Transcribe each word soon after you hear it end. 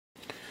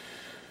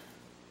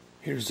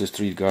Here's the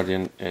Street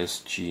Guardian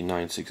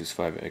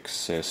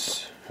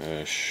SG9665XS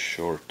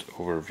short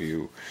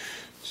overview.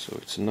 So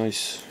it's a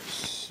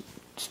nice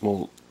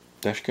small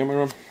dash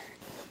camera.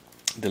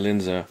 The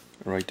lens are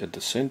right at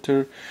the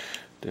center.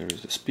 There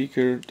is a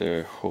speaker,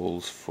 the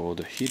holes for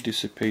the heat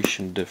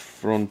dissipation. The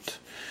front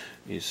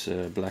is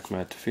black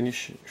matte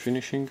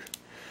finishing.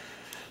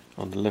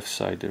 On the left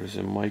side there is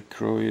a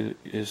micro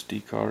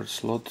SD card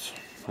slot.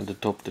 At the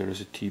top there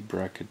is a T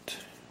bracket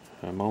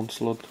mount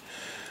slot.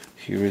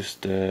 Here is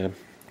the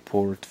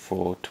port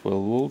for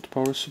 12 volt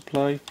power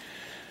supply.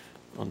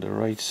 On the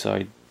right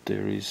side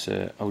there is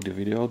audio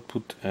video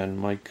output and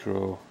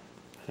micro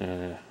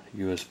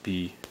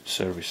USB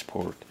service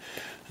port.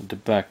 At the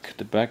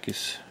back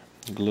is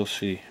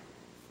glossy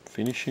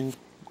finishing,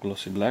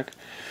 glossy black.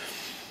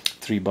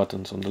 3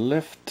 buttons on the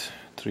left,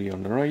 3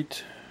 on the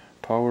right,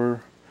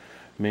 power,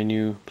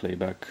 menu,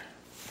 playback,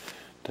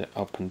 the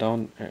up and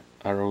down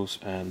arrows,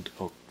 and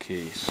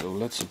OK. So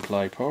let's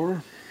apply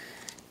power.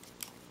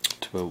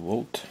 12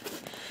 volt.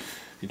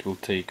 It will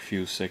take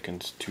few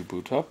seconds to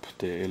boot up.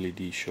 The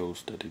LED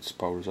shows that it's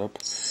powers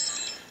up.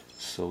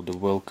 So the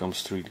welcome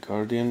Street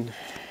Guardian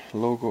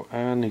logo,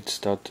 and it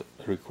starts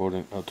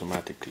recording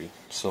automatically.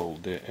 So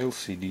the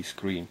LCD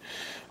screen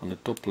on the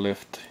top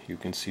left, you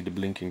can see the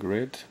blinking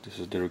red. This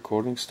is the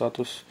recording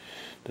status.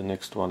 The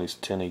next one is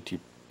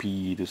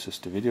 1080p. This is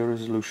the video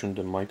resolution.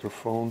 The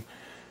microphone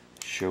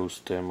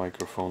shows the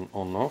microphone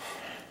on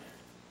off.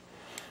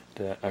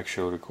 The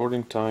actual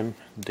recording time,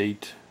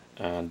 date,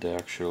 and the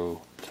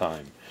actual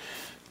time.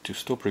 To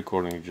stop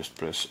recording, you just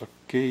press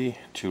OK.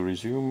 To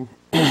resume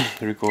the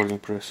recording,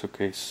 press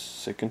OK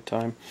second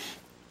time.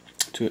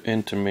 To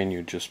enter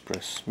menu, just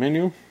press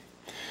menu,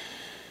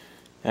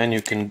 and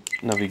you can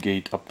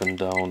navigate up and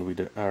down with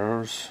the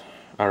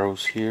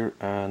arrows here,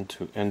 and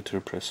to enter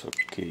press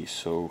OK.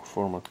 So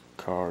format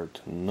card,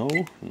 no,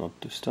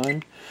 not this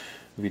time.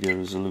 Video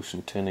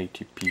resolution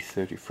 1080p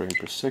 30 frames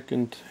per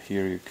second.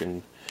 Here you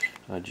can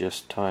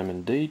adjust time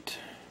and date,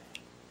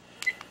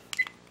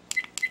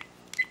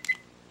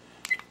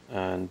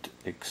 and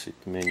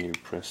exit menu,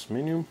 press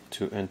menu.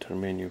 To enter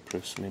menu,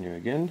 press menu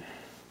again.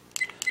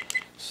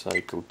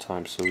 Cycle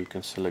time, so you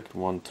can select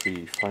 1,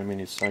 3, 5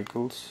 minute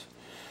cycles.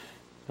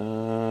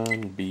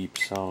 And beep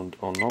sound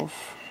on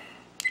off.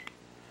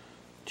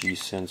 G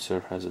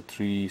sensor has a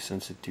 3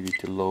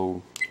 sensitivity,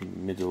 low,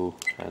 middle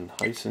and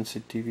high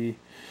sensitivity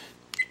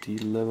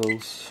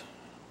levels.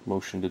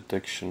 Motion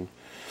detection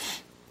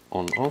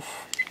on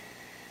off.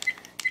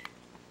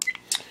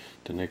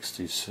 The next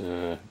is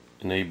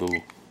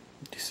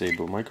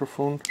disable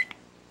microphone.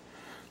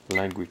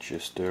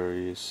 Languages, there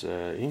is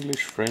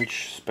English,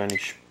 French,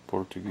 Spanish,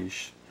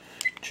 Portuguese,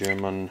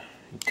 German,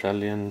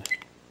 Italian,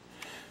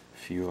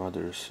 few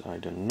others I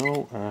don't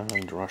know,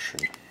 and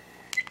Russian.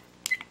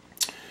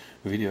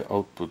 Video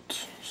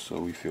output,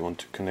 so if you want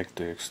to connect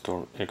the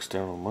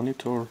external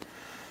monitor,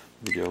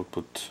 video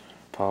output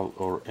PAL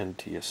or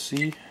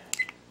NTSC.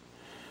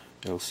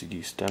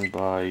 LCD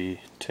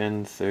standby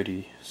 10,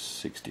 30,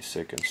 60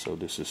 seconds. So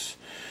this is,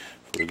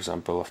 for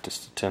example, after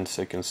 10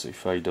 seconds,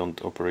 if I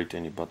don't operate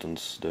any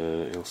buttons,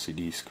 the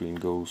LCD screen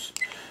goes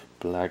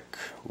black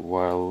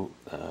while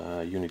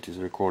unit is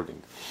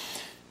recording.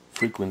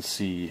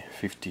 Frequency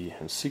 50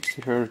 and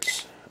 60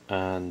 Hertz,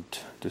 and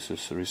this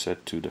is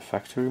reset to the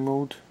factory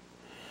mode.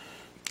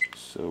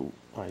 So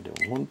I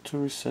don't want to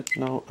reset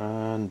now,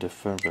 and the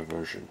firmware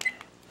version.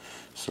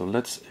 So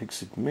let's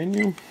exit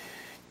menu,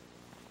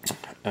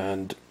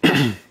 and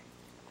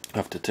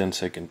after 10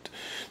 seconds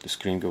the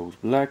screen goes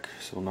black.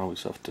 So now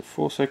it's after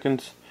 4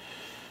 seconds,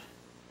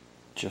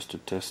 just to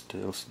test the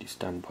LCD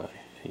standby.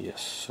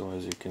 Yes, so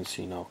as you can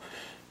see now.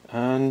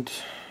 And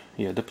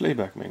yeah, the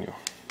playback menu,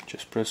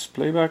 just press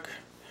playback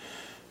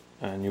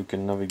and you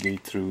can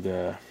navigate through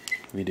the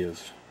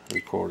videos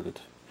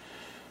recorded.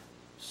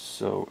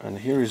 So, and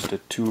here is the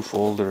 2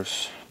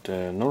 folders,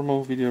 the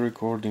normal video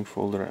recording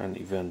folder and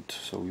event.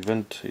 So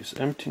event is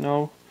empty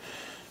now.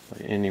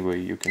 Anyway,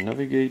 you can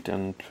navigate,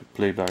 and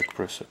playback,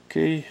 press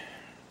OK.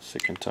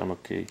 Second time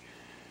OK.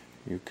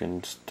 You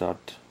can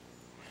start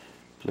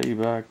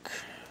playback.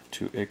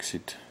 To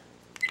exit,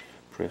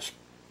 press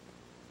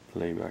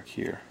playback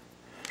here.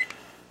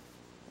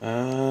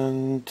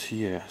 And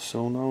yeah,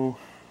 so now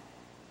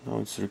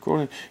it's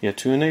recording. Yeah,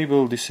 to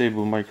enable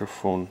disable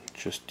microphone,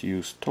 just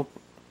use top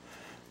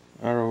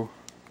arrow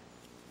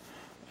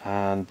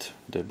and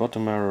the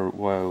bottom arrow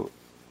while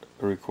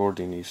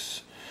recording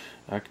is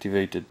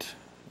activated.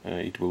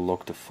 It will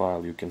lock the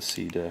file. You can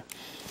see the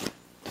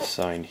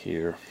sign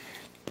here.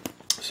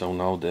 So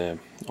now the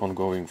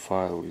ongoing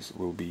file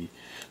will be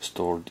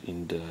stored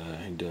in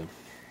the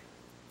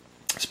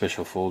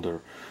special folder,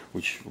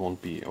 which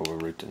won't be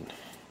overwritten.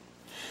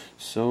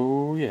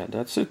 So yeah,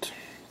 that's it.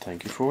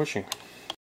 Thank you for watching.